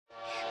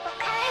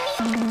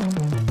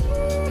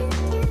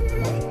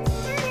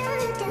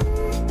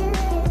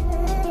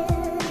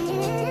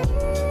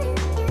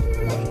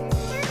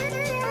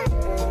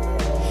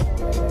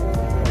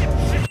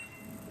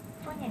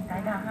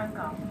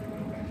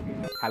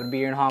Happy to be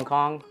here in Hong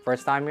Kong.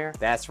 First time here?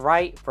 That's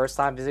right, first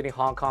time visiting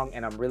Hong Kong,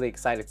 and I'm really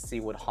excited to see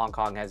what Hong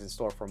Kong has in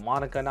store for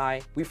Monica and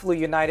I. We flew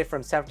United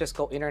from San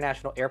Francisco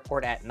International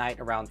Airport at night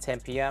around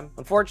 10 p.m.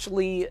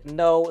 Unfortunately,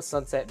 no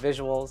sunset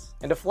visuals,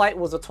 and the flight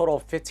was a total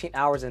of 15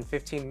 hours and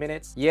 15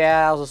 minutes.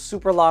 Yeah, it was a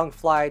super long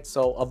flight,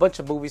 so a bunch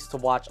of movies to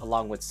watch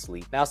along with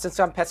sleep. Now, since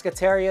I'm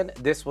pescatarian,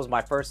 this was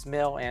my first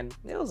meal, and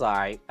it was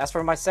alright. As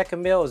for my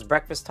second meal, it was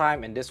breakfast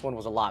time, and this one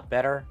was a lot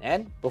better.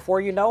 And before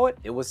you know it,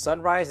 it was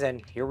sunrise,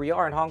 and here we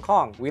are in Hong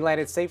Kong. We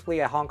landed safely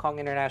at Hong Kong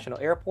International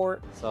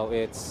Airport. So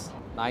it's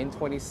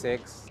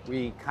 9:26.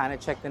 We kind of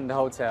checked in the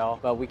hotel,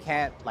 but we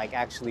can't like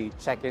actually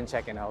check in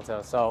the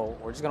hotel. So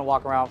we're just gonna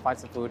walk around, find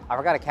some food. I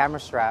forgot a camera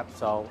strap,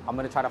 so I'm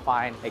gonna try to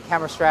find a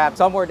camera strap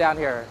somewhere down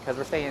here because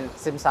we're staying in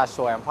Tsim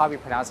Choi. I'm probably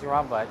pronouncing it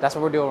wrong, but that's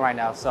what we're doing right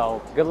now.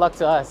 So good luck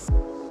to us.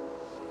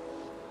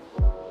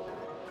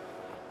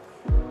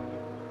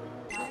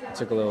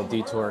 Took a little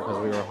detour because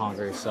we were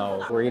hungry,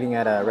 so we're eating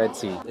at a Red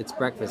Tea. It's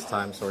breakfast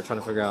time, so we're trying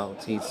to figure out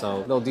what to eat, so a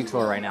little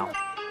detour right now.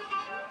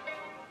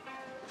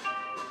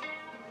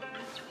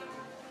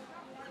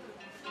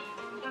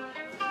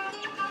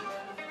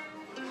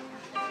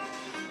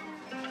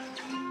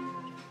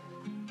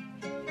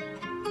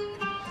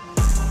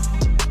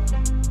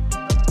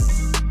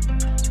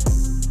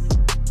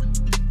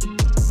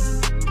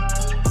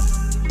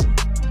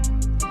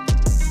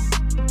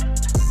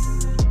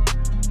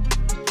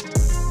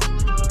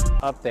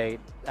 Update,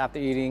 after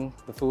eating,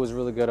 the food was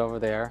really good over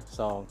there,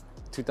 so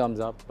 2 thumbs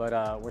up, but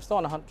we're still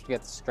on a hunt to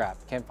get the strap.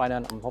 Can't find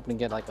it. I'm hoping to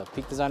get like a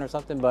peak design or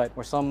something, but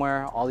we're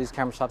somewhere. All these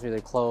camera shops are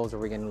either closed or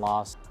we're getting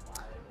lost.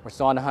 We're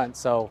still on the hunt,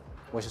 so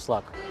wish us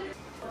luck.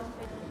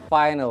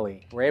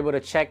 Finally, we're able to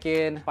check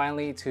in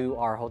finally to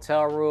our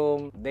hotel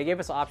room. They gave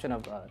us an option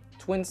of a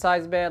twin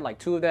size bed, like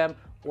 2 of them,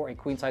 or a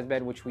queen size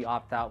bed, which we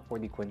opt out for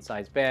the queen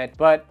size bed.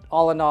 But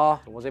all in all,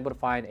 I was able to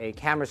find a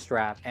camera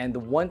strap. And the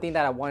one thing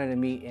that I wanted to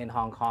meet in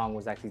Hong Kong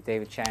was actually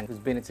David Chan, who's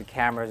been into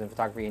cameras and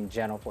photography in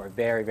general for a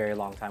very, very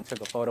long time.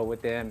 Took a photo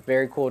with him.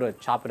 Very cool to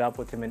chop it up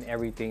with him and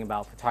everything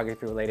about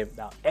photography related,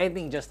 about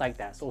anything just like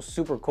that. So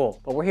super cool.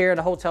 But we're here in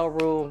the hotel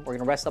room. We're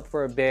gonna rest up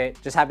for a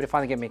bit. Just happy to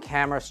finally get my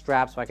camera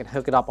strap so I can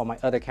hook it up on my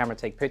other camera,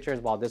 take pictures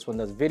while this one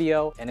does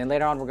video. And then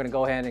later on, we're gonna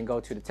go ahead and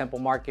go to the Temple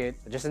Market.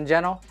 But just in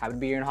general, happy to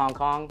be here in Hong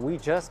Kong. We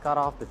just got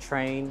off the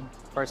train.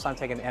 First time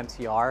taking the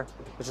MTR,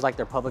 which is like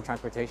their public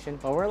transportation.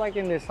 But we're like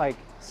in this like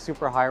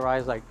super high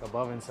rise, like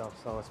above and stuff.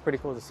 So it's pretty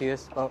cool to see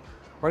this. But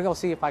we're gonna go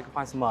see if I can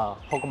find some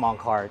Pokemon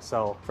cards.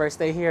 So first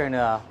day here, and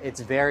it's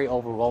very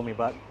overwhelming,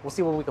 but we'll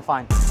see what we can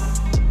find.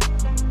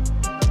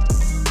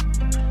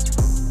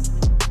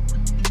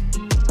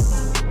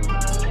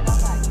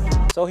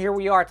 So here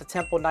we are at the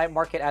Temple Night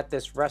Market at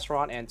this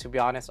restaurant, and to be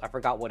honest, I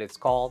forgot what it's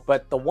called.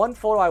 But the one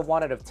photo I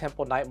wanted of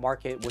Temple Night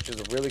Market, which is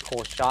a really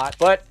cool shot,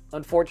 but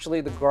unfortunately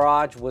the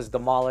garage was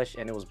demolished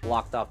and it was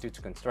blocked off due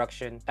to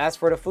construction. As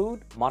for the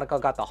food, Monica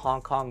got the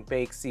Hong Kong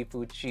baked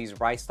seafood cheese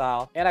rice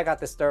style, and I got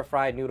the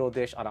stir-fried noodle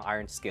dish on an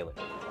iron skillet.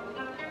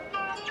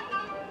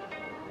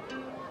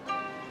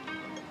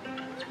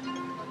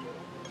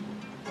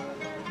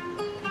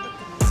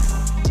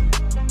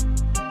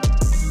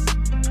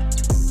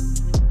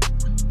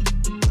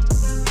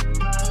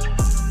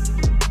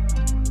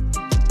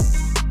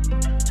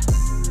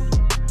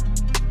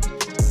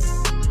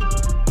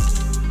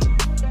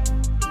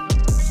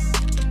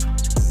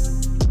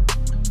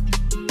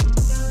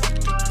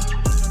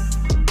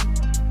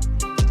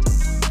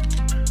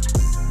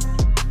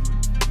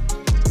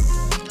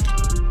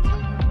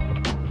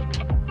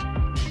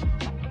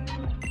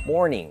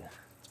 Morning.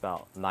 It's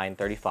about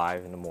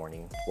 9:35 in the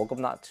morning. Woke up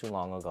not too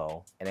long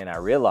ago, and then I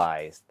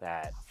realized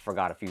that I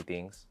forgot a few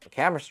things. The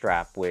camera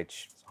strap,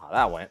 which is how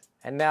that went.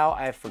 And now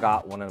I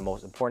forgot one of the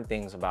most important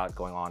things about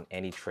going on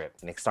any trip,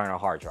 an external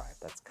hard drive.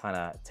 That's kind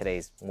of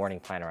today's morning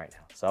plan right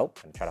now. So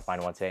I'm gonna try to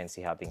find one today and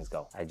see how things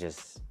go. I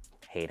just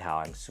hate how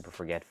I'm super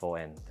forgetful,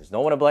 and there's no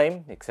one to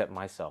blame except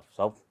myself.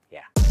 So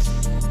yeah.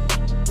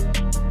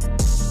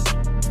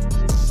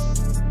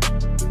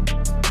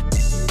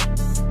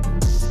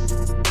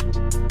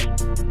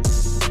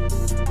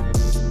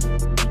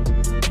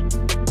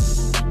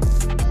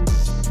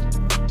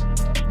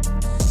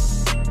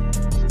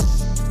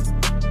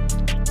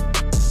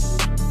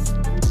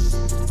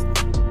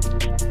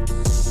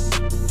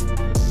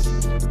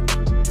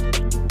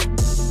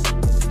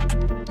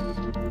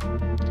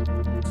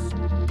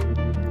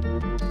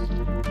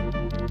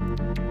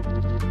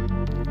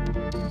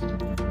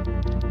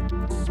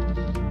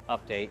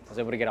 Update. I was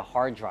able to get a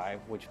hard drive,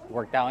 which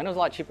worked out, and it was a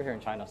lot cheaper here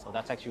in China, so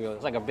that's actually really,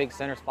 it's like a big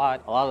center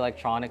spot, a lot of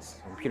electronics,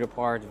 computer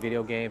parts,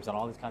 video games, and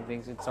all these kind of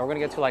things. So we're gonna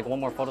get to like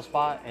one more photo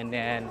spot and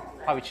then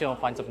probably chill and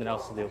find something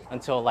else to do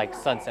until like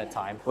sunset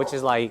time, which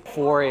is like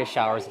 4-ish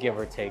hours give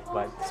or take,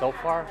 but so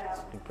far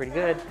it's been pretty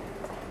good.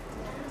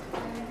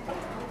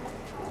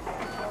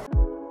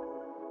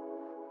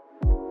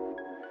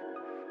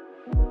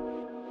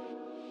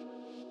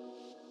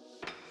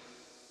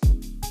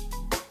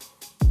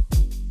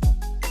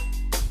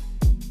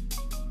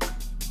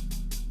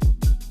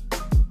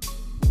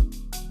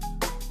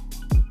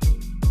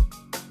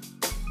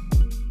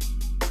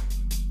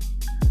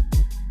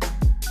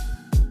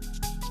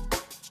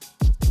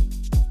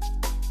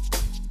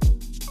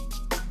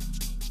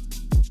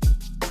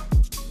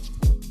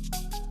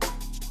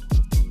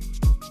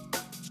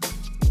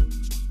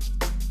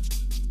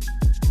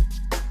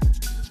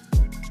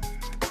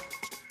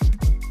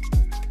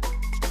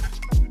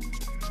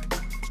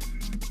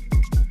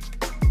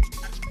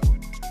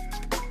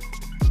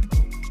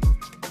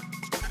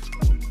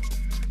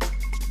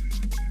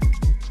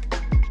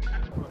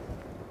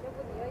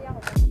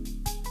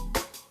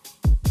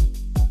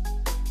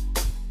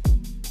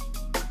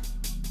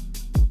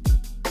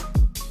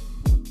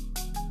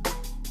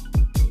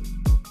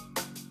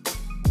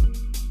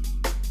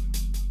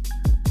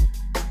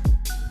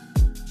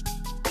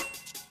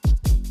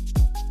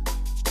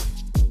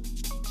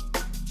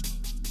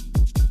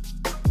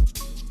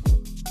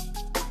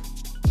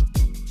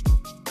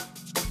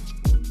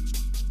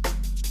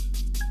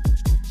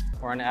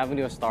 We're on the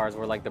Avenue of Stars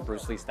where like the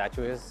Bruce Lee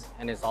statue is.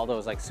 And it's although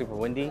it's like super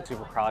windy,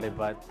 super crowded,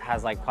 but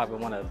has like probably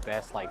one of the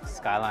best like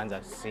skylines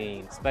I've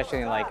seen,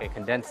 especially in like a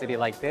condensed city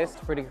like this.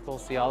 It's pretty cool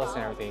to see all this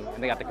and everything.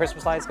 And they got the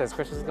Christmas lights because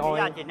Christmas is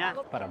going.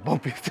 But I'm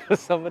bumping into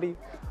somebody,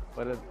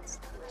 but it's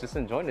just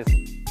enjoying this.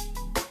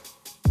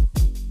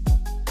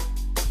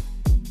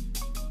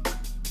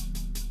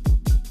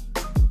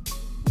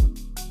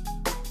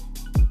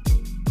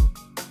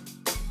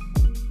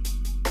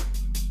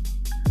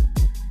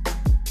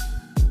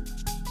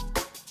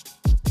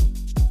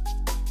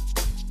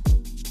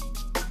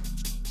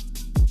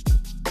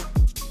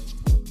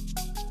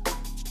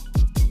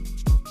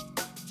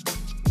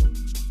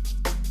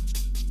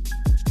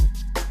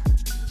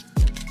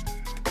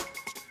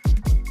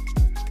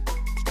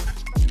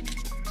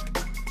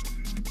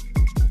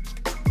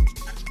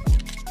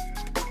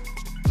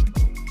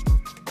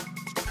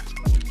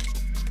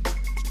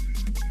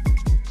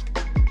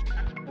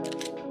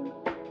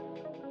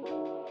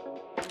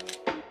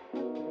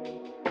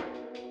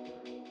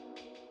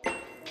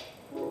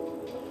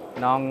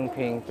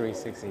 Nongping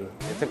 360. It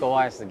took a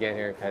while to get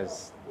here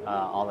because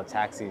all the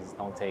taxis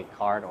don't take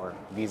card or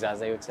Visa, as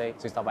they would say.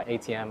 So we stopped by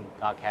ATM,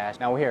 got cash.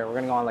 Now we're here. We're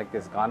gonna go on like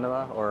this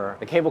gondola or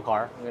the cable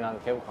car. We're going on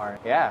the cable car.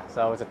 Yeah,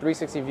 so it's a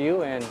 360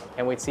 view and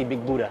can't wait to see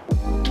Big Buddha.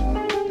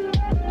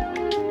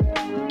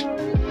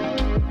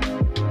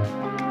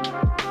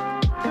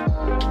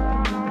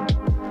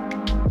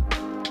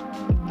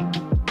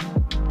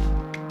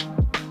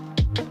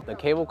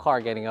 The cable car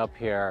getting up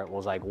here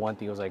was like one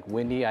thing. It was like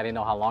windy. I didn't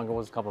know how long it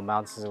was. A couple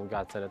mountains until we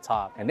got to the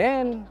top. And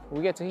then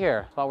we get to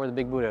here, spot where the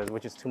Big Buddha is,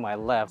 which is to my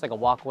left. It's like a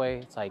walkway.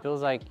 It's like,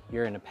 feels like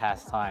you're in a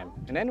past time.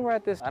 And then we're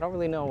at this, I don't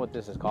really know what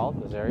this is called,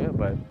 this area,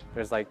 but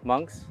there's like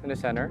monks in the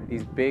center,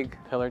 these big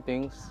pillar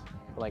things,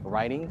 like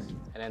writings.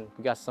 And then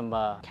we got some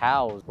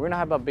cows. We're gonna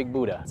have a Big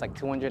Buddha. It's like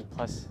 200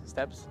 plus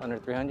steps, under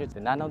 300.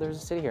 Did not know there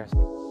was a city here.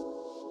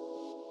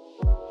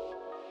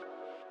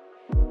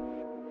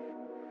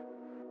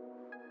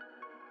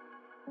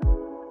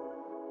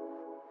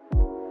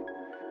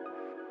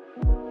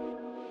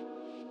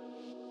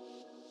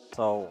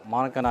 So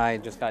Monica and I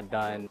just got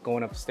done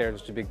going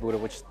upstairs to Big Buddha,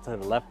 which is to the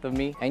left of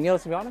me. And you know,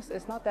 to be honest,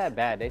 it's not that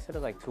bad. They said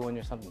it's like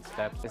 200 something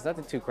steps. It's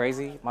nothing too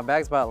crazy. My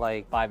bag's about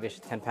like 5-ish,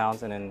 10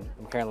 pounds, and then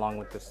I'm carrying along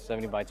with this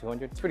 70 by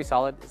 200. It's pretty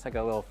solid. It's like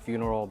a little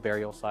funeral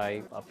burial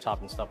site up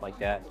top and stuff like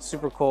that.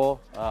 Super cool.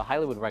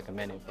 Highly would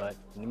recommend it. But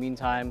in the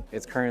meantime,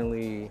 it's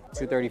currently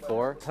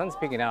 2:34. The sun's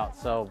peeking out,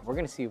 so we're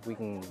gonna see if we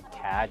can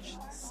catch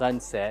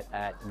sunset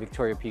at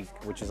Victoria Peak,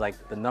 which is like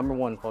the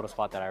 #1 photo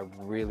spot that I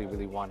really,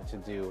 really wanted to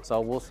do. So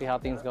we'll see how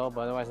things go.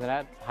 But otherwise than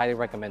that, highly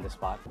recommend this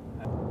spot.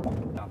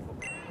 All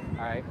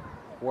right,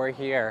 we're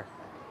here.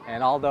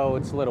 And although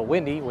it's a little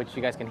windy, which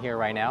you guys can hear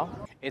right now,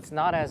 it's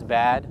not as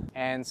bad.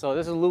 And so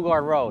this is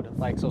Lugard Road.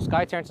 Like, so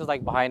Sky Terrace is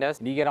like behind us.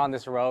 And you get on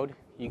this road,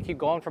 you keep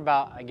going for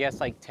about, I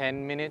guess, like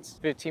 10 minutes,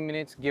 15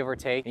 minutes, give or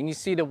take. And you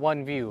see the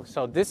one view.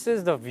 So this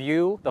is the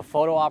view, the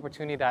photo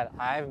opportunity that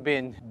I've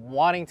been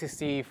wanting to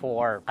see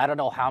for, I don't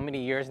know how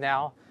many years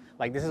now.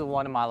 Like, this is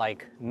one of my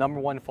like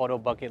 #1 photo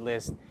bucket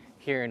list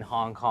here in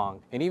Hong Kong.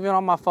 And even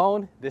on my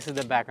phone, this is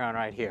the background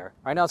right here.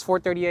 Right now it's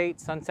 4:38,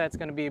 sunset's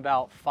gonna be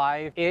about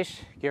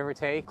 5-ish, give or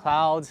take.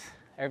 Clouds,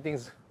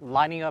 everything's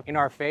lining up in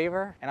our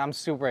favor, and I'm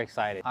super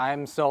excited.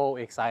 I'm so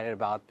excited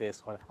about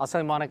this one. I was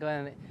telling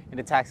Monica in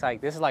the taxi,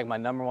 like, this is like my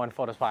 #1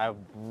 photo spot I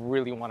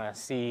really wanna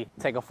see,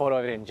 take a photo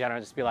of it in general,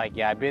 just be like,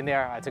 yeah, I've been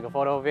there, I took a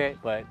photo of it,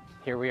 but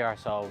here we are.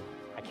 So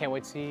I can't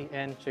wait to see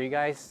and show you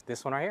guys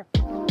this one right here.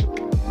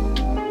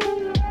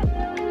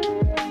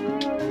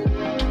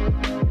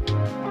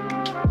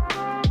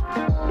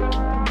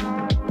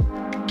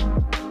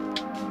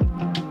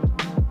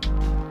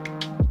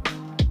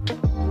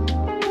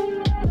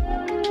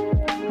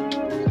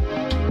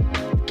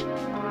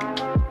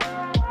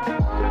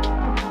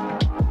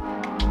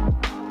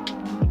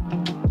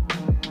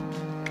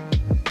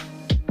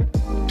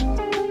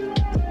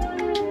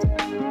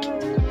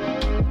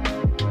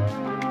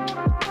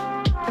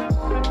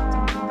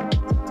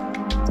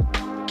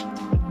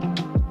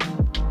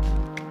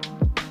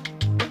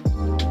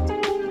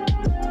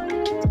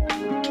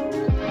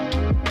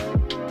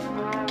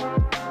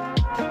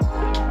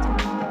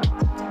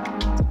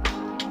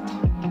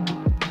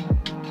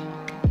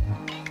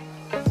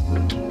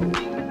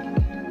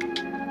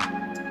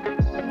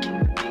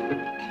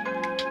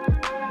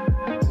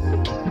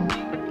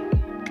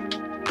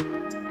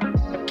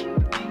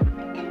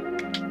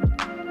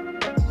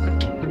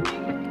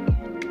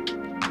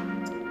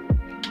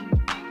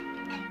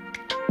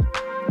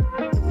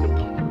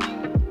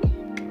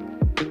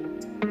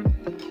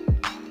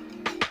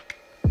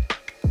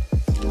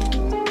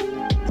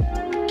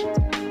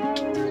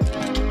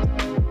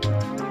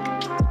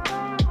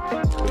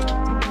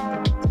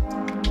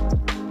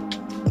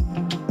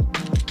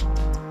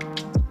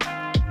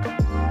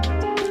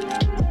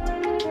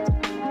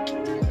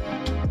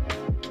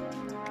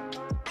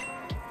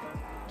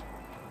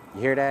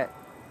 You hear that?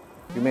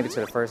 We made it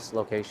to the first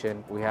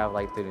location. We have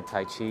like the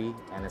Tai Chi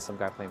and then some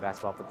guy playing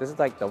basketball. But this is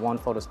like the one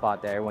photo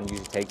spot that everyone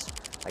usually takes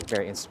like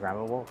very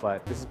Instagrammable,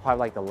 but this is probably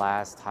like the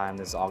last time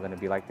this is all gonna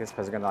be like this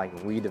because they're gonna like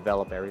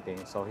redevelop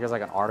everything. So here's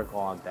like an article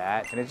on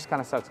that, and it just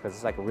kind of sucks because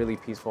it's like a really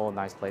peaceful,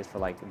 nice place for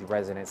like the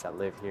residents that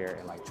live here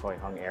in like Choi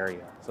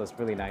area. So it's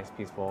really nice,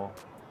 peaceful,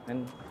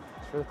 and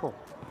it's really cool.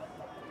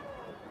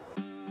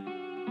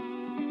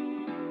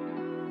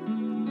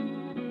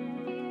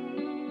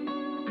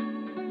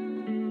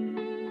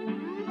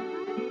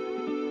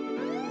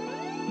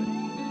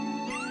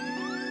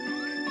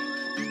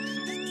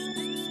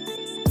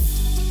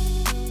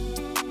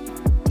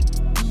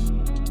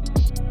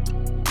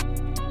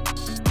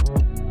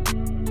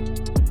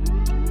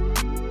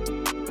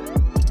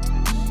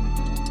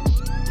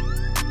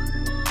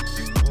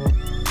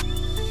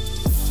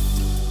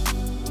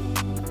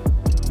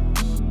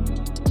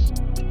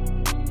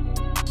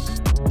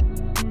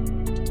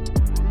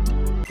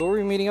 Who are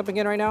we meeting up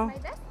again right now?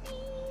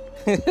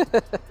 My bestie.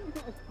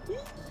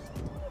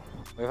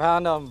 We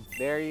found him.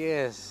 There he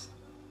is.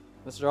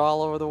 Mr.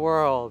 All Over the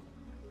World.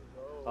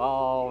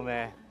 Oh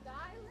man.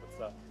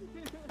 What's up?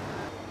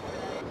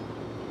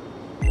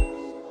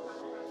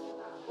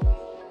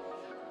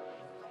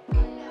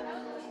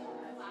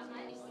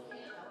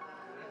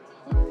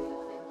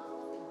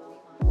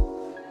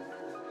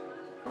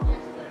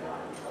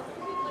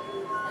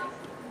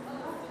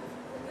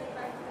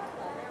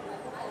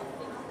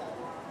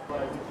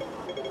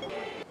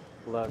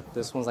 Look,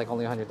 this one's like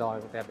only $100,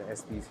 but they have the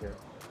SDs here.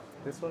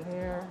 This one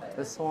here,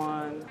 this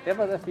one. They have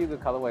a few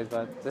good colorways,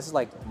 but this is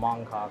like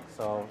Mong,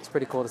 so it's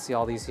pretty cool to see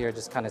all these here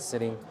just kind of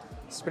sitting.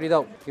 It's pretty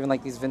dope. Even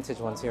like these vintage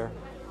ones here.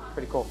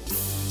 Pretty cool.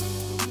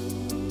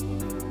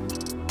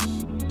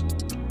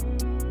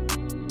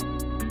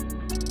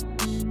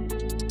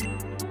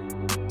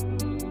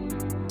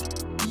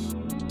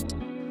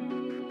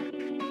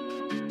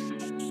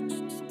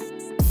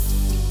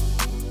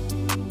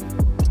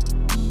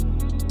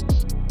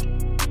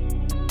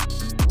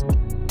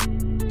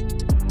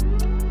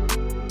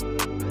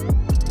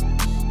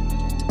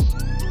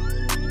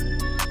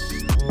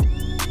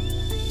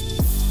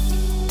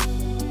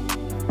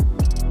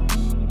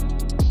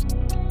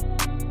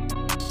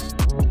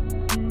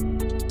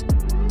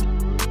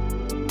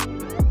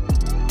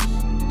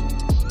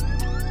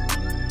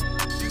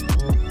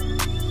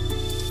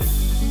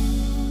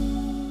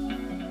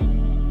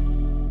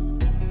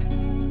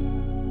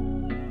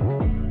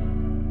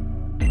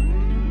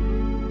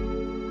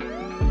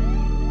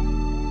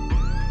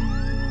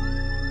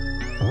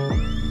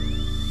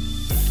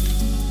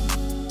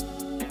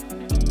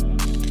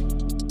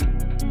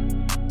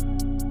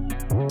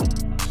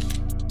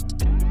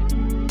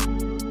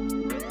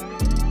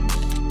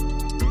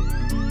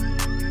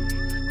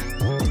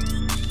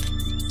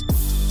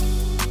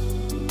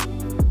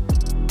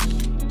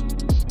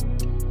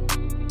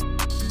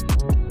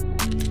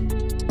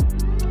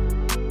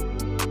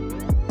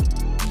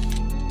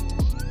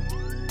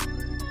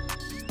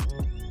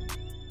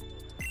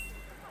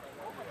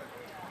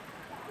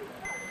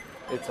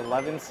 It's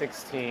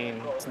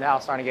 11:16. It's now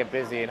starting to get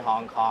busy in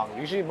Hong Kong.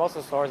 Usually most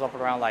of the stores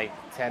open around like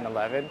 10,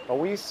 11. But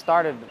we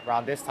started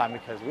around this time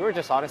because we were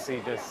just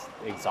honestly just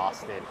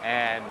exhausted.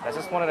 And that's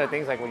just one of the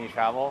things, like when you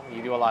travel,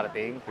 you do a lot of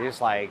things. You're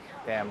just like,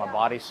 damn, my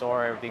body's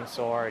sore, everything's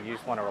sore, and you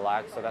just want to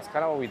relax. So that's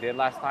kind of what we did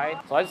last night.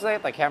 So I just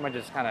let the camera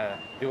just kind of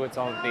do its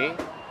own thing.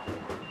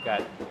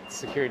 Got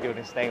security doing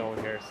his thing over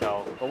here,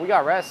 so. But we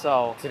got rest,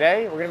 so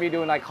today we're gonna be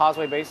doing like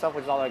Causeway based stuff,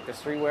 which is all like the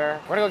streetwear.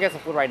 We're gonna go get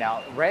some food right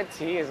now. Red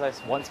Tea is this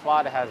one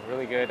spot that has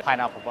really good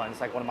pineapple buns.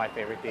 It's like one of my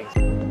favorite things.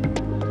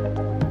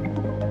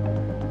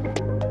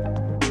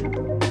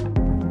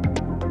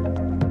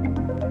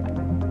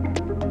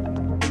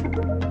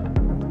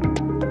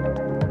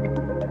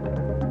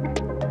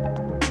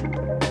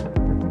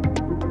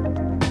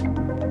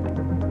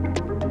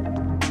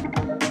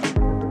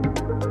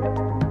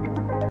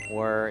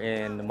 We're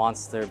in the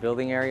Monster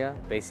building area.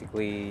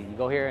 Basically, you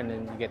go here and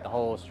then you get the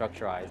whole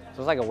structurized. So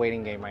it's like a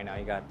waiting game right now.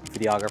 You got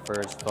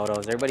videographers,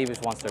 photos, everybody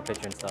just wants their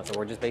picture and stuff. So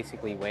we're just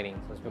basically waiting.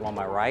 So there's people on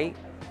my right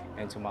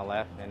and to my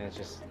left, and it's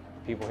just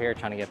people here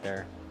trying to get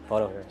their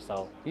photo here.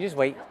 So you just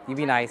wait, you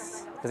be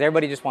nice, because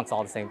everybody just wants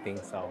all the same thing.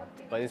 So,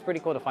 but it's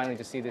pretty cool to finally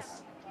just see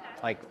this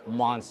like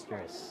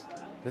monstrous.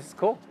 This is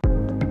cool.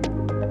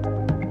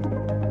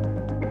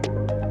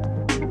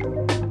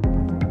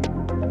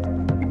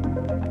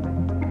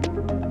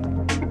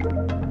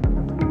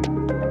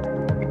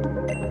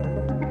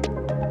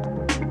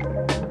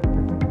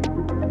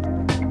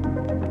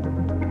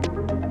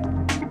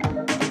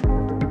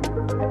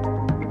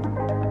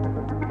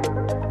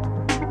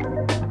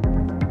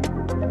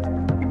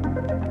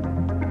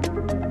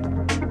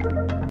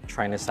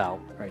 Trying this out,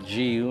 right?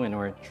 GU, and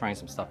we're trying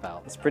some stuff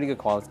out. It's pretty good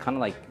quality. It's kind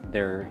of like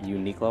their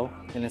Uniqlo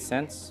in a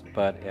sense,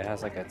 but it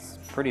has like, it's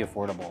pretty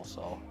affordable,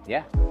 so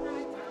yeah.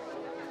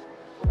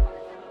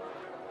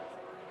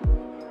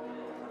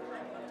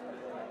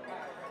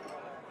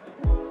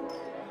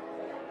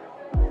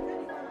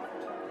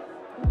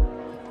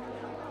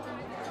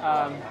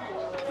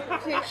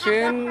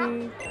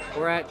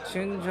 We're at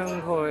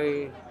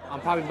Chunjunghoi I'm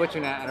probably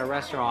butchering that at a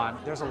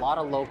restaurant. There's a lot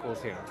of locals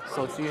here,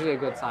 so it's usually a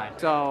good sign.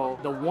 So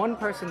the one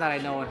person that I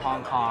know in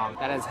Hong Kong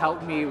that has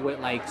helped me with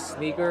like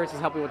sneakers, he's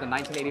helped me with the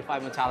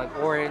 1985 metallic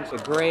orange, the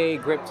gray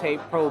grip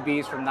tape Pro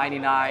Bs from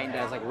 99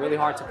 that's like really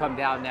hard to come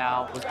down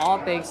now. It was all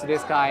thanks to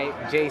this guy,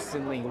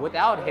 Jason Ling.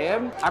 Without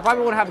him, I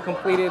probably wouldn't have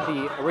completed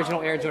the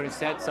original Air Jordan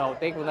set, so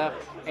thankful for that.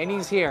 And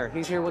he's here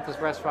with this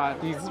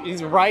restaurant.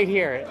 He's right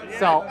here.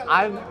 So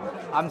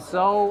I'm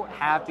so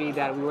happy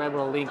that we were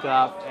able to link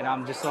up, and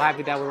I'm just so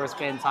happy that we were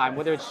spending time,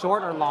 whether it's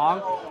short or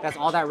long. That's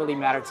all that really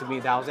mattered to me,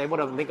 that I was able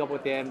to link up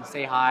with him,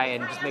 say hi,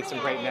 and just make some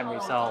great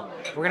memories. So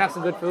we're gonna have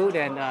some good food,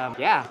 and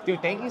yeah,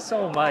 dude, thank you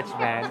so much,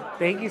 man.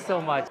 Thank you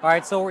so much. All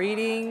right, so we're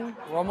eating.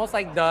 We're almost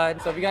like done.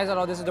 So if you guys don't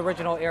know, this is the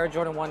original Air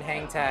Jordan 1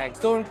 hang tag.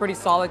 Still in pretty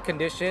solid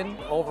condition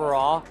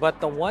overall.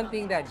 But the one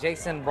thing that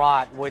Jason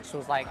brought, which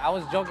was like, I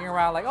was joking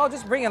around like, oh,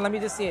 just bring it, let me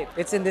just see it.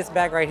 It's in this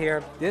bag right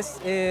here. This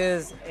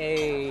is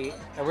a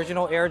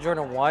original Air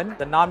Jordan 1,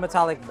 the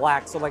non-metallic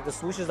black. So like the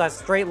swoosh is like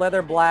straight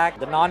leather black,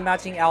 the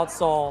non-matching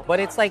outsole,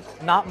 but it's like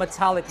not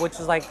metallic, which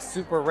is like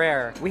super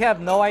rare. We have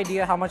no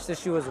idea how much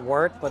this shoe is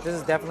worth, but this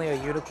is definitely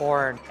a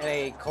unicorn and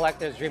a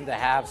collector's dream to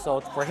have.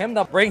 So for him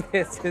to bring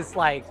this is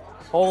like,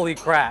 holy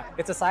crap.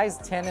 It's a size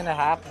 10 and a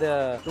half.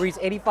 The reads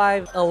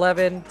 85,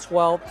 11,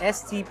 12,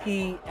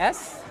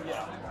 STPS.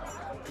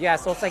 Yeah,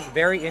 so it's like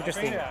very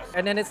interesting.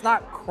 And then it's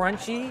not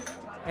crunchy,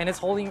 and it's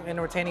holding and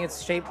retaining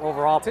its shape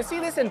overall. To see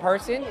this in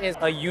person is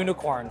a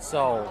unicorn,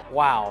 so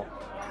wow.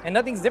 And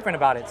nothing's different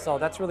about it, so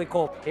that's really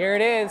cool. Here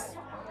it is.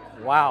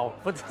 Wow.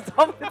 Put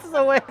this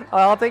away.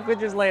 I'll take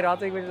pictures later. At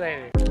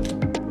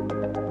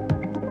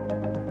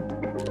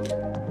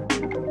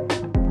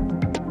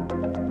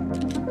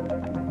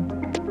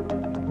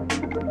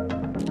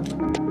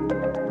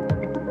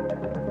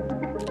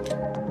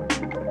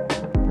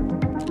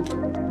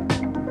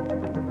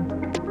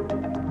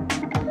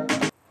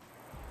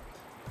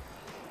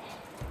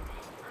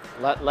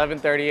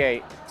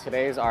 11:38.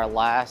 Today's our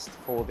last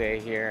full day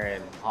here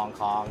in Hong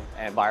Kong,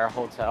 and by our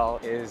hotel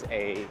is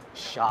a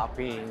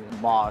shopping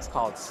mall. It's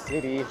called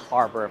City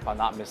Harbour, if I'm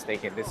not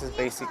mistaken. This is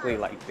basically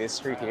like this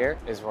street here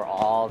is where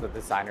all the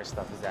designer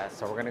stuff is at.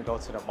 So we're gonna go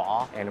to the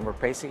mall, and we're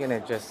basically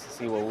gonna just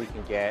see what we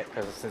can get,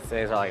 because since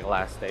today's our like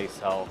last day,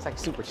 so it's like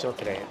super chill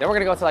today. Then we're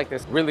gonna go to like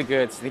this really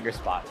good sneaker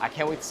spot. I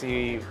can't wait to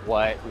see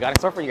what we got in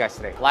store for you guys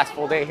today. Last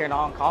full day here in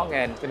Hong Kong,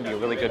 and it's gonna be a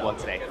really good one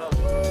today.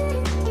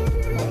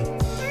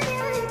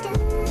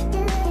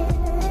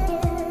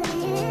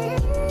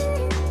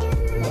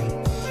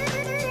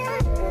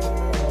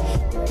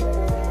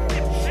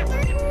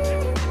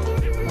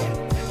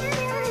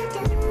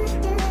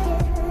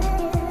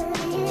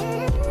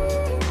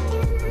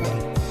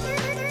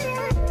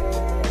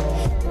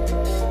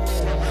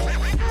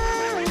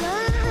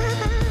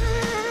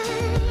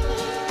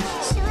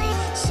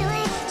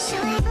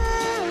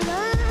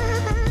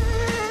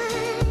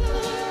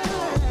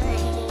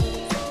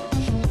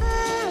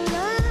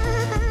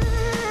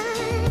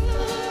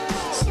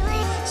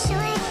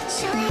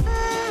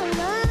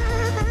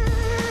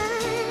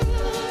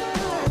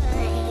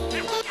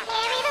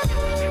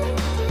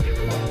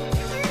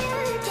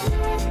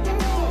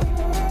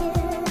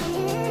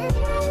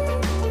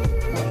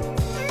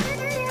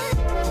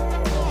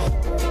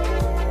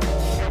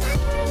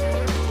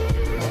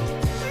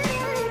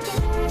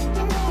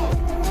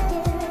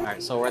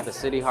 So we're at the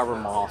City Harbour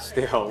Mall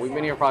still. We've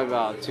been here probably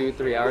about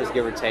 2-3 hours,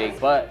 give or take.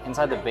 But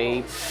inside the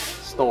Bape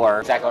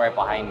store, exactly right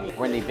behind me,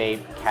 we're in the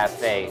Bape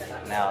Cafe.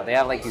 Now they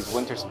have like these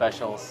winter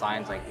special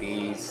signs like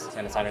these,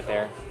 and a sign right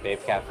there,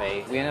 Bape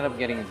Cafe. We ended up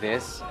getting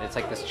this. It's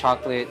like this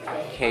chocolate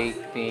cake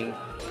thing,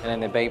 and then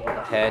the Bape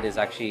head is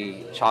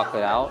actually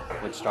chocolate out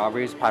with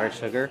strawberries, powdered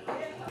sugar.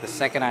 The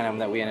second item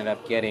that we ended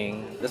up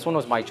getting, this one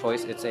was my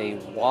choice. It's a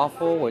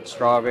waffle with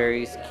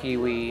strawberries,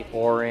 kiwi,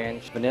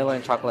 orange, vanilla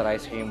and chocolate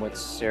ice cream with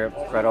syrup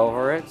spread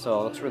over it. So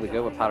it looks really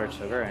good with powdered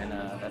sugar, and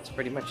that's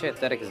pretty much it.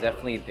 Aesthetic is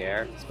definitely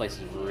there. This place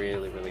is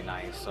really, really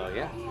nice. So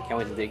yeah, can't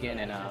wait to dig in,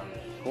 and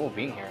cool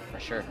being here for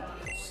sure.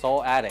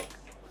 Soul Addict.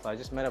 So I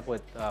just met up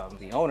with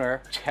the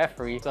owner,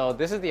 Jeffrey. So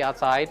this is the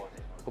outside.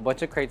 A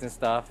bunch of crates and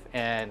stuff,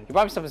 and he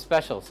brought me something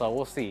special, so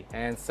we'll see.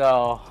 And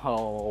so,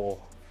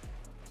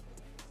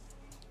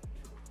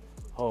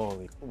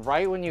 holy,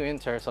 right when you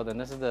enter, so then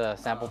this is the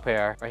sample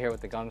pair right here with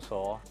the gum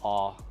sole.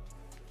 Oh,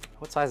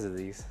 what size are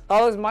these?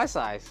 Oh, it's my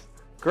size.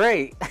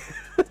 Great.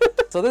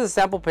 So this is a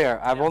sample pair.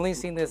 I've only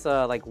seen this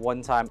like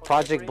one time.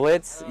 Project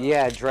Blitz,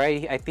 yeah,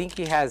 Dre, I think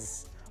he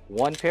has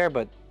one pair,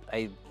 but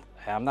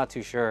I'm not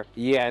too sure.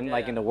 Yeah, and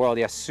like in the world,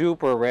 yeah,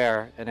 super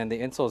rare. And then the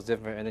insole is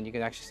different, and then you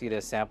can actually see the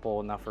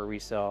sample not for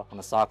resale on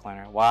the sock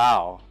liner.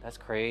 Wow, that's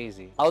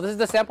crazy. Oh, this is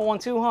the sample one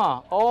too,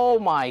 huh? Oh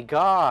my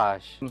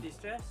gosh.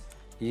 Distress?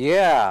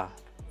 Yeah.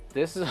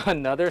 This is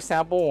another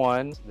sample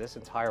one. This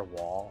entire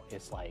wall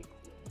is like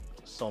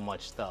so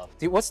much stuff.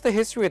 Dude, what's the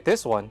history with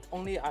this one?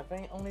 I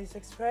think only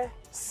 6 pair.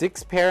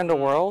 6 pair in the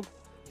world?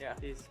 Yeah,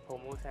 this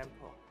promo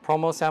sample.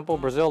 Promo sample,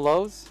 Brazil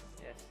Lows?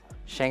 Yes.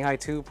 Shanghai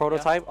 2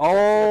 prototype? Yeah.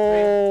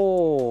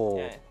 Oh!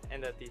 Yeah,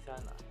 and the design.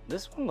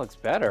 This one looks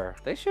better.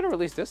 They should have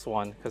released this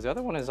one because the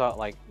other one is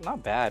like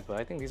not bad, but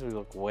I think these would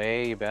look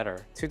way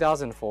better.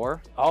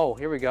 2004. Oh,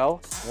 here we go.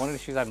 One of the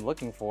shoes I'm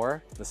looking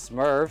for. The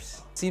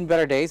Smurfs. Seen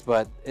better days,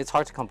 but it's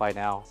hard to come by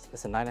now.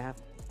 It's a 9.5. How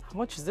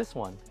much is this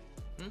one?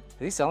 Is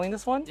he selling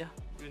this one? Yeah,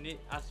 you need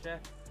ask Jeff.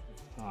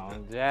 Oh,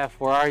 Jeff,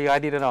 where are you? I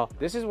need to know.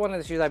 This is one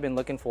of the shoes I've been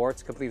looking for.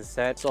 It's a complete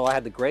set. So I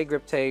had the gray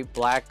grip tape,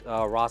 black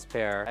Ross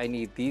pair. I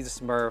need these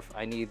Smurf.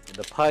 I need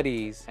the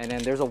putties. And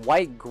then there's a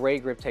white gray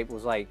grip tape. It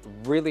was like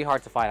really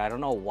hard to find. I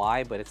don't know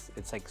why, but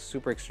it's like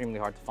super extremely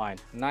hard to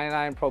find.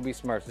 99 Pro B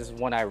Smurfs. This is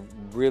one I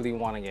really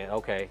want to get.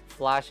 Okay.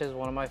 Flash is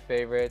one of my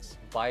favorites.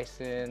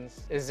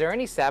 Bisons. Is there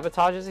any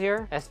sabotages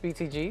here?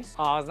 SBTGs?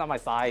 Oh, it's not my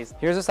size.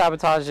 Here's the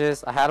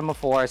sabotages. I had them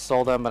before. I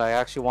sold them, but I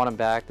actually want them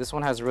back. This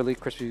one has really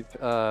crispy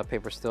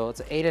paper still.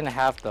 It's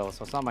 8.5 though,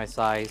 so it's not my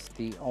size.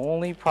 The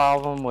only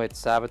problem with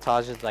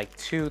sabotage is like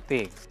two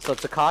things. So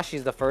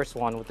Takashi's the first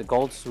one with the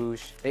gold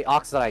swoosh. They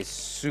oxidize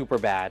super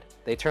bad.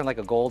 They turn like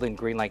a gold and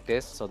green like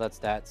this, so that's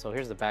that. So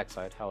here's the back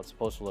side, how it's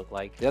supposed to look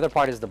like. The other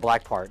part is the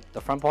black part. The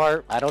front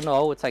part, I don't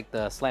know, it's like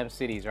the Slam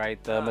Cities,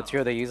 right? The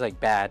material they use like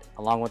bad,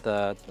 along with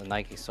the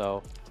Nike,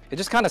 so it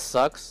just kind of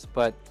sucks,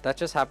 but that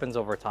just happens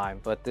over time.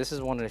 But this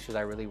is one of the shoes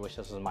I really wish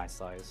this was my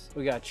size.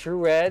 We got True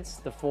Reds,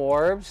 the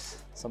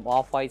Forbes, some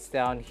Off-Whites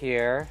down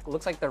here. It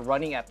looks like they're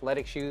running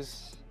athletic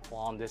shoes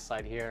on this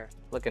side here.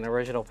 Look, an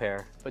original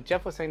pair. But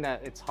Jeff was saying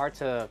that it's hard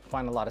to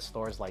find a lot of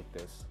stores like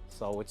this.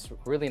 So it's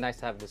really nice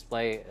to have a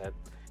display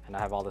and I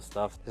have all this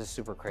stuff. This is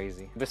super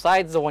crazy.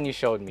 Besides the one you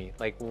showed me,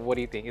 like, what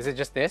do you think? Is it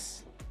just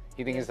this?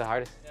 You think it's the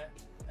hardest? Yeah.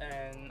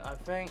 And I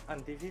think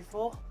Undefeated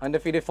 4.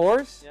 Undefeated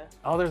 4s? Yeah.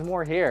 Oh, there's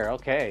more here.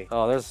 Okay.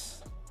 Oh,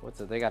 there's, what's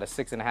it? They got a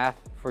 6.5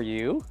 for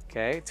you.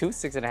 Okay, 2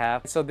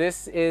 6.5. So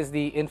this is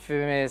the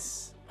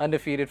infamous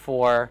Undefeated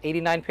 4,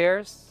 89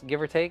 pairs,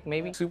 give or take,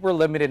 maybe. Super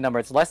limited number.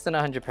 It's less than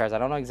 100 pairs. I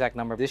don't know exact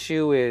number. This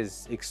shoe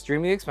is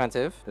extremely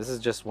expensive. This is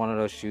just one of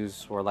those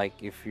shoes where, like,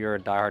 if you're a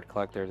diehard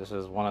collector, this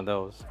is one of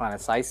those. Find a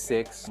size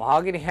 6.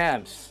 Mahogany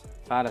Hems.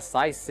 Found a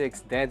size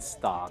 6 dead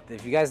stock.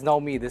 If you guys know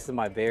me, this is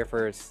my very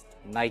first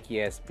Nike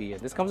SB.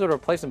 This comes with a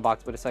replacement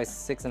box, but it's size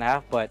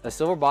 6.5. But the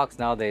silver box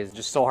nowadays is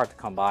just so hard to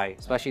come by,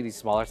 especially these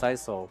smaller size.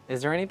 So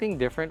is there anything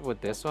different with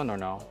this one or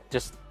no?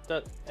 Just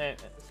The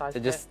size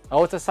 10.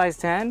 Oh, it's a size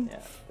 10? Yeah,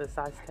 the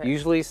size 10.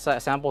 Usually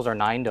samples are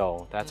 9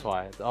 though. That's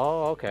why.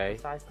 Oh, okay.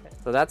 Size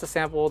 10. So that's a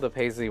sample, the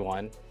Paisley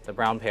one, the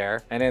brown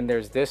pair. And then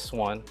there's this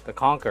one, the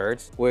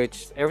Concords,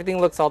 which everything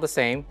looks all the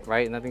same,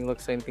 right? Nothing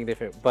looks anything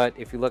different. But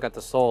if you look at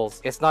the soles,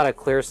 it's not a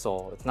clear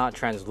sole. It's not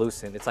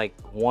translucent. It's like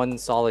one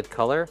solid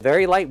color.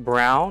 Very light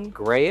brown,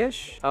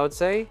 grayish, I would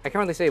say. I can't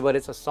really say, but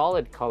it's a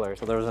solid color.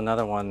 So there was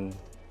another one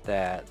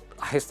that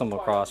I stumbled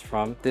across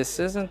from. This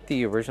isn't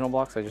the original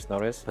box, I just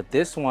noticed. But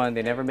this one,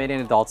 they never made in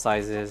adult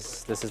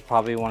sizes. This is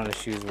probably one of the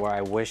shoes where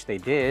I wish they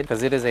did,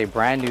 because it is a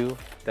brand new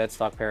dead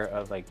stock pair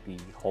of like the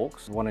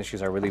Hulks. One of the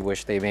shoes I really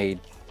wish they made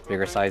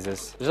bigger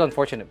sizes. This is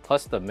unfortunate.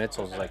 Plus the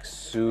midsole is like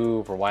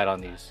super wide on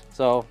these.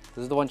 So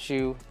this is the one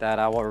shoe that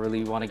I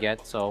really want to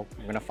get. So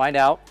we're gonna find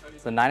out.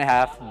 It's a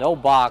 9.5, no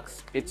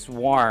box. It's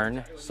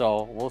worn,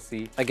 so we'll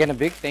see. Again, a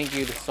big thank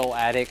you to Soul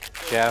Addict,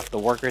 Jeff, the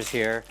workers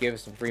here. Gave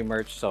us some free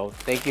merch, so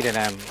thank you to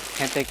them.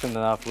 Can't thank them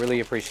enough. Really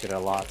appreciate it a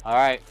lot. All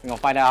right, we're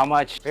gonna find out how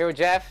much. Here with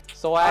Jeff,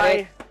 Soul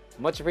Addict.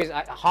 Much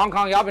appreciated. Hong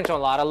Kong, y'all been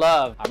showing a lot of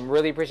love. I'm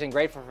really appreciating and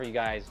grateful for you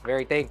guys.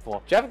 Very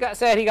thankful. Jeff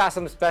said he got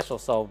something special,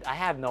 so I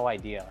have no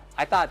idea.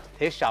 I thought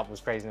his shop was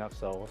crazy enough,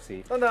 so we'll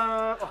see.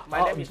 Oh,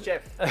 my name is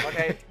Jeff.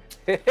 Okay.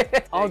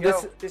 Oh,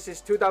 this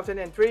is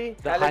 2003.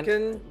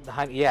 Pelican.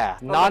 Yeah,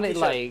 not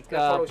like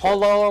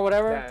polo or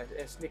whatever.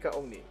 Yeah, sneaker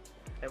only.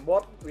 And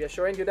what we are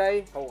showing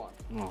today, hold on.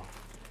 Oh.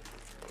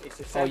 It's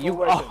a sample you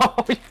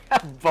version.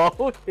 have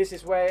both? This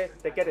is where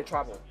they get in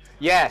trouble.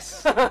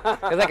 Yes.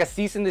 It's like a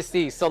cease and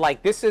desist. So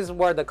like this is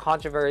where the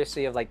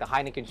controversy of like the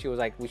Heineken shoe was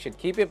like, we should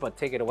keep it but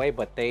take it away,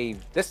 but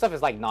this stuff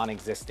is like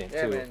non-existent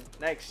Yeah, too. man.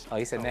 Next. Oh,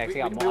 he said next.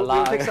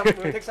 We'll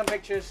take some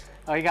pictures.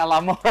 Oh, you got a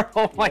lot more.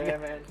 Oh my god.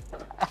 Man.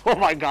 Oh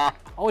my god.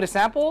 Oh, the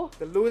sample?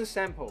 The Lian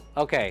sample.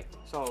 Okay.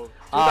 So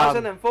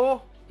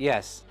 2004.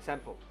 Yes.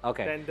 Sample.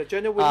 Okay. Then the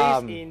journal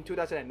release in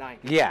 2009.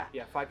 Yeah.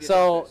 Yeah, 5 years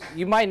So after.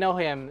 you might know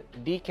him,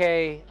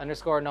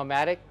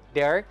 DK_nomadic.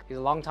 Derek, he's a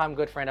longtime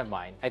good friend of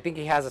mine. I think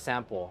he has a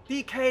sample.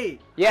 DK.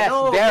 Yes,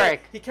 no,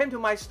 Derek. He came to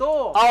my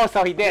store. Oh,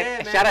 so he did.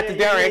 Yeah, man, Shout out to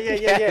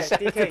Derek. Yeah. Shout out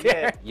to DK,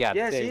 Derek. Yeah.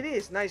 Yes, big. it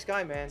is. Nice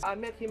guy, man. I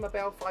met him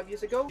about 5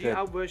 years ago. Good. In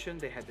our version,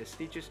 they had the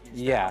stitches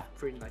instead of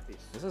print like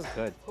this. This is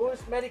good. Who's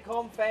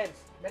Medicom fans?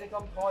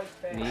 Medicom toys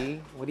fans? Me?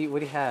 What do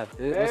you have?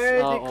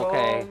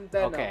 Medicom,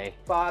 okay.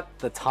 But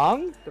The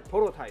tongue? the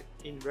prototype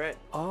in red.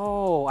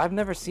 Oh, I've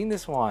never seen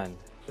this one.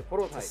 The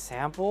prototype. A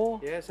sample?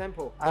 Yeah,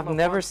 sample. I've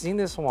never seen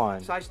this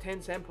one. Size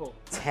 10 sample.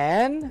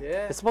 10?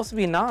 Yeah. It's supposed to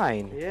be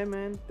 9. Yeah,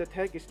 man. The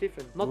tag is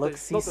different. Look,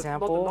 see not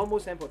sample. the normal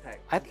sample tag.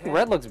 I think 10.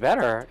 red looks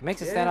better. It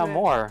makes it stand out man.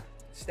 more.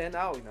 stand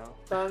out, you know.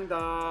 Dun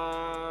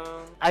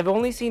dun. I've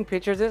only seen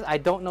pictures of this. I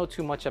don't know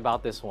too much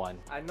about this one.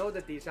 I know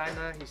the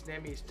designer, his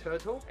name is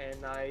Turtle,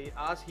 and I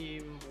asked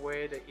him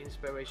where the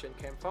inspiration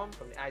came from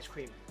the ice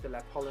cream, the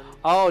Napoleon.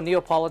 Oh,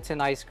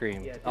 Neapolitan ice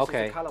cream. Yeah, this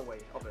okay. is the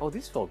colorway of it. Oh,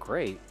 these feel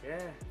great. Yeah.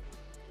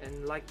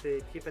 And like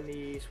the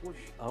Tiffany swoosh.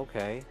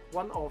 Okay.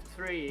 1 of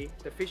 3,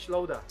 the fish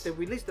loader. They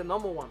released the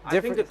normal one. I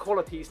Different- think the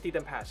quality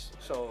didn't pass,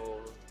 so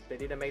they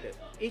didn't make it.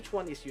 Each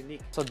one is unique.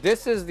 So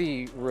this is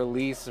the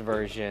release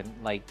version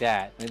like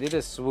that. They did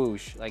a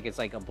swoosh, like it's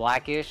like a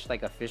blackish,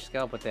 like a fish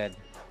scale, but then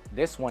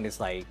this one is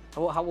like,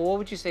 what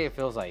would you say it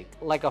feels like?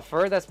 Like a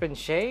fur that's been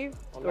shaved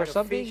or like a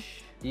something?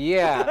 fish.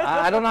 Yeah,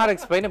 I don't know how to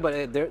explain it,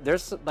 but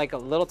there's like a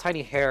little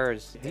tiny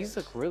hairs. These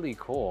look really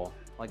cool,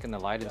 like in the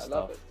light and I stuff.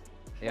 love it.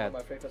 Yeah. One of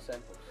my favorite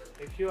samples.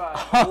 If you are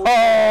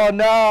Oh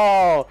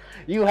no!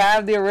 You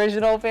have the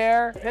original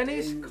pair?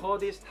 Pennies call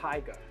this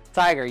tiger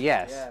Tiger,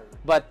 yes. Yeah.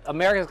 But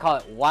Americans call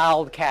it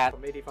Wildcat.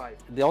 from 85.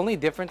 The only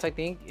difference I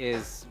think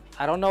is,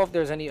 I don't know if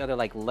there's any other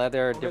like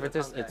leather Only the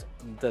differences. tongue It's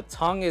the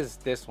tongue is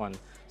this one.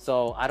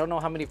 So I don't know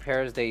how many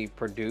pairs they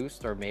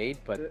produced or made,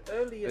 but The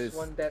earliest it's-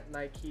 one that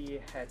Nike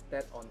had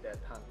that on their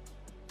tongue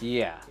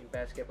yeah. in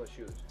basketball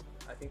shoes.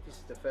 I think this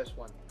is the first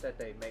one that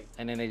they made.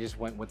 And then they just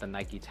went with the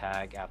Nike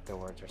tag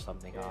afterwards or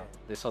something. Yeah.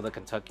 They saw the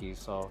Kentucky,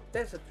 so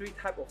There's a 3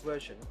 type of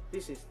version.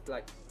 This is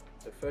like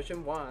the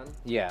version 1.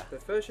 yeah. The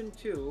version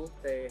 2,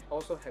 they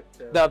also have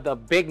The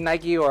big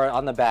Nike or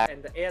on the back.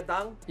 and the air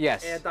down.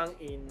 Yes. Air down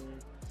in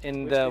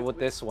With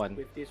this one.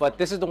 with this But one.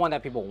 this is the one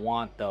that people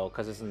want though,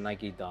 because it's a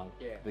Nike dunk.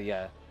 Yeah. But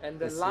yeah. And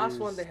the This last is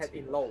one they had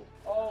in low.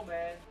 Oh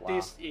man, Wow.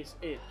 this is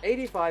it.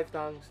 85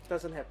 dunks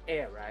doesn't have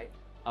air, right?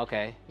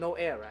 Okay. No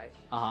air, right?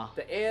 Uh-huh.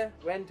 The air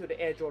went to the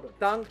Air Jordan.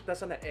 Dunk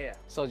doesn't have air.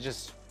 So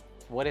just,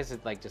 what is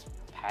it, like just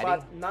padding?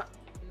 But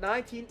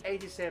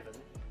 1987,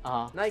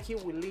 Uh-huh. Nike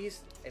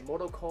released a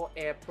model called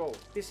Air Pro.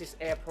 This is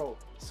Air Pro.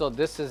 So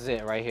this is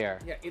it right here.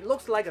 Yeah, it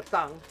looks like a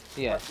dunk.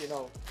 Yeah. But you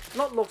know,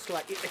 not looks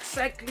like, it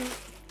exactly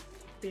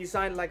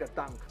designed like a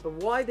dunk. But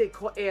why they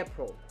call Air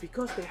Pro?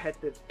 Because they had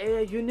the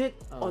air unit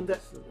on the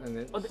on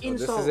the so this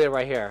insole. is it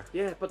right here.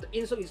 Yeah, but the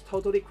insole is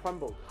totally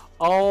crumbled.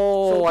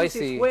 Oh, So I this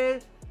see. is where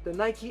the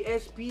Nike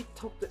SB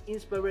took the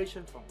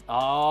inspiration from.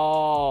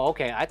 Oh,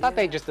 okay. I thought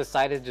they Yeah. just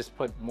decided to just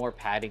put more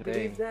padding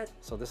Believe thing. that?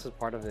 So this is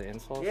part of the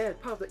insole? Yeah,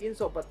 part of the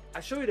insole, but I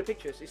show you the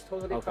pictures. It's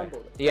totally Okay.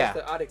 crumbled. Yeah. That's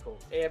the article.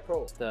 Air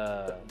Pro.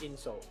 The, The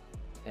insole,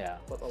 yeah.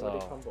 but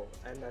already So crumbled,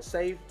 and I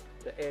saved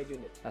the air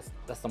unit.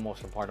 that's the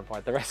most important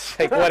part. The rest,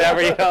 like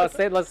whatever, you know.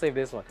 Let's save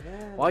this one.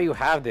 Yeah. While you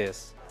have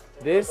this,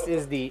 this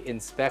is the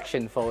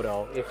inspection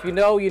photo. If you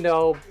know, you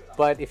know.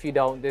 But if you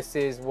don't, this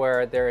is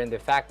where they're in the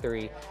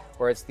factory,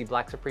 where it's the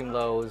Black Supreme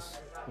Lows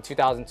in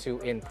 2002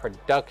 in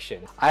production.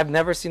 I've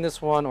never seen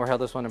this one or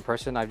held this one in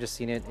person. I've just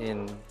seen it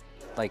in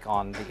like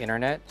on the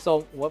internet.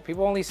 So what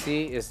people only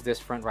see is this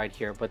front right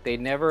here, but they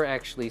never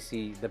actually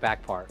see the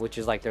back part, which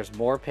is like there's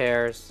more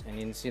pairs, and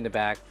you can see in the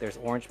back there's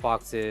orange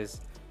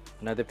boxes,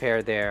 another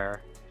pair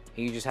there,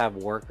 and you just have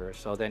workers.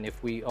 So then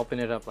if we open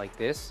it up like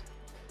this,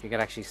 you can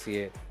actually see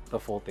it, the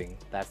full thing.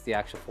 That's the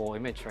actual full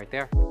image right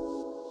there.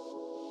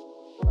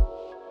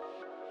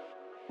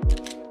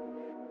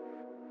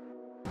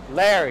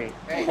 Larry,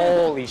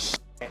 holy shit.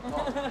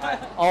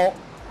 Oh,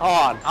 hold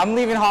on. I'm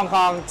leaving Hong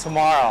Kong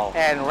tomorrow,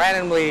 and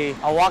randomly,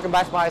 I'm walking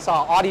back by, I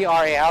saw Audi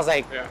R8. I was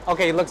like,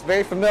 okay, it looks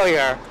very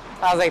familiar.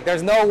 I was like,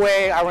 there's no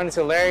way I run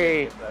into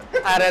Larry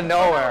out of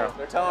nowhere.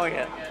 They're towing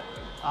it.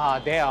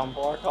 Ah, damn.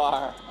 Poor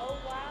car.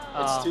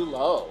 It's too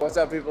low. What's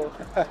up, people?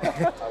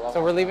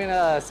 So we're leaving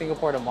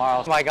Singapore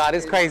tomorrow. Oh my God,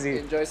 it's crazy.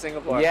 Enjoy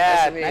Singapore.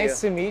 Yeah, nice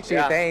nice to meet you.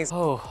 Yeah. Thanks.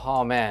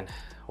 Oh man.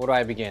 Where do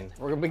I begin?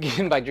 We're gonna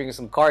begin by drinking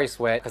some Kari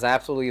Sweat because I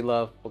absolutely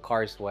love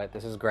Kari Sweat.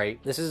 This is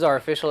great. This is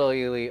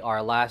officially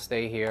our last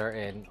day here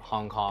in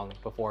Hong Kong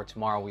before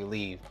tomorrow we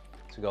leave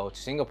to go to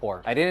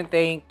Singapore. I didn't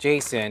thank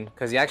Jason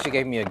because he actually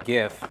gave me a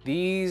gift.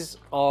 These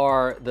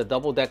are the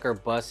double-decker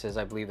buses,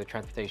 I believe, the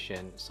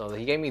transportation. So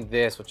he gave me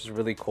this, which is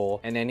really cool.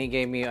 And then he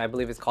gave me, I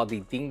believe it's called the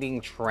Ding Ding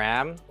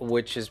Tram,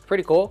 which is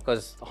pretty cool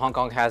because Hong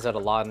Kong has it a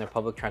lot and their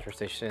public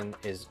transportation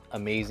is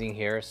amazing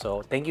here.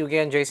 So thank you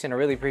again, Jason. I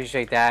really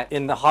appreciate that.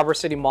 In the Harbour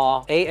City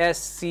Mall,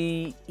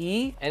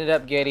 ASCE ended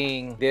up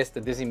getting this, the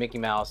Disney Mickey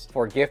Mouse,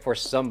 for a gift for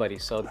somebody.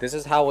 So this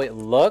is how it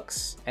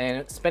looks.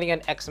 And spending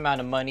an X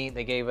amount of money,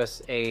 they gave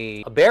us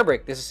a bear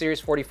brick. This is series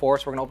 44,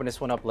 so we're gonna open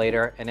this one up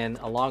later, and then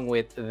along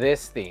with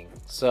this thing.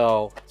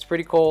 So it's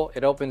pretty cool.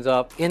 It opens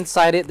up.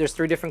 Inside it, there's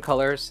 3 different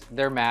colors.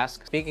 They're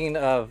masks. Speaking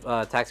of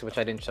taxi, which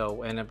I didn't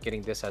show, I ended up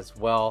getting this as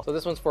well. So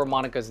this one's for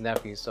Monica's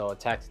nephew, so a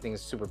taxi thing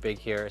is super big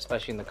here,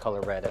 especially in the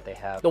color red that they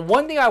have. The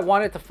one thing I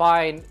wanted to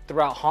find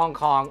throughout Hong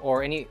Kong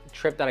or any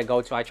trip that I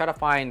go to, I try to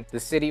find the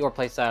city or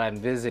place that I'm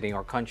visiting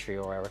or country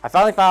or whatever. I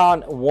finally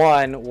found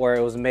one where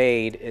it was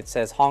made. It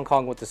says Hong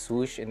Kong with the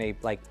swoosh in a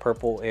like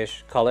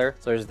purple-ish color.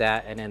 So there's that.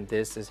 that, and then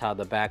this is how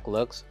the back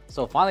looks.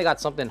 So finally got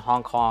something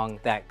Hong Kong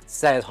that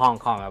says Hong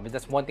Kong. I mean,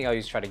 that's one thing I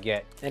always try to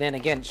get. And then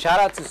again, shout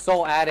out to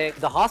Soul Addict.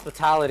 The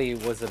hospitality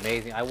was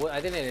amazing. I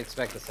didn't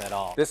expect this at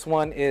all. This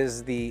one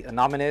is the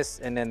anonymous,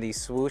 and then the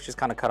swoosh is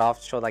kind of cut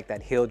off to show like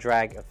that heel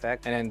drag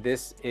effect. And then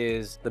this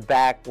is the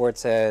back where it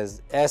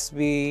says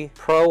SB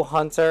Pro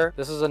Hunter.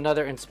 This is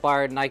another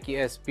inspired Nike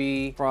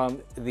SB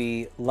from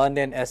the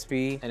London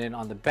SB. And then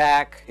on the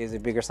back is a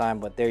bigger sign,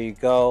 but there you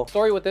go.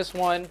 Story with this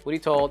one, what he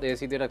told is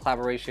he did a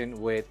collaboration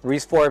with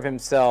Reese Forbes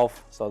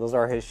himself. So those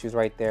are his shoes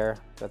right there.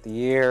 Got the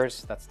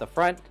ears, that's the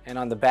front. And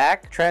on the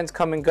back, trends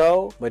come and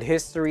go, but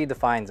history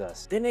defines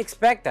us. Didn't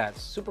expect that,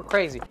 super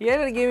crazy. He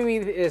ended up giving me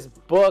this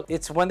book.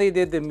 It's when they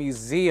did the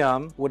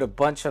museum with a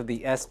bunch of the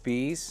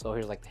SBs. So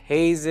here's like the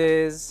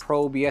Hazes,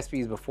 Pro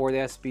BSBs before the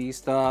SB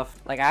stuff,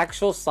 like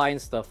actual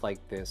signed stuff like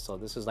this. So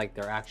this is like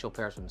their actual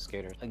pairs from the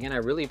skaters. Again, I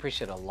really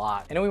appreciate it a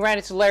lot. And then we ran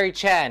into Larry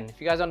Chen. If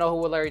you guys don't know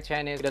who Larry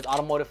Chen is, he does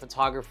automotive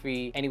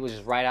photography, and he was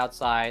just right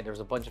outside. There was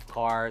a bunch of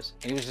cars,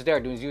 and he was just there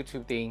doing his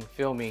YouTube thing,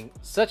 filming.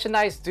 Such a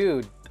nice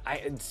dude.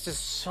 It's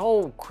just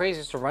so crazy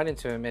just to run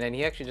into him, and then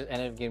he actually just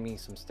ended up giving me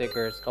some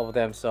stickers, a couple of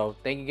them. So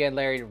thank you again,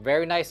 Larry.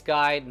 Very nice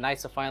guy.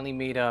 Nice to finally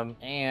meet him.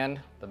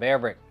 And the Bear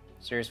Brick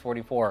Series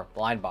 44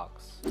 blind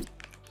box.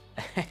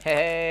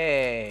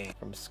 Hey,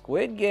 from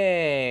Squid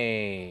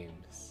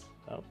Games.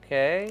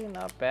 Okay,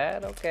 not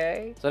bad.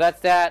 Okay, so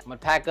that's that. I'm gonna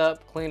pack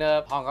up, clean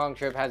up. Hong Kong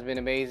trip has been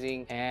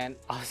amazing, and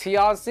I'll see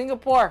y'all in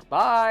Singapore.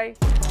 Bye.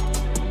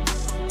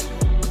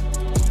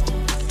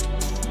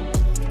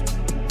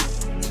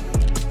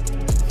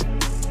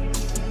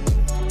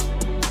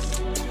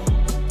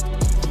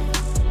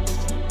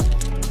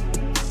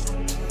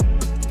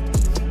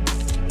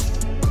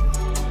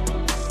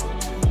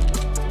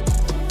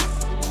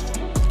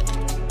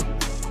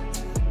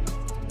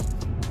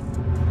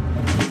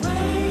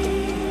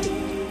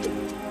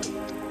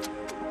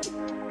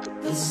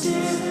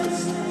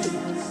 Mysterious.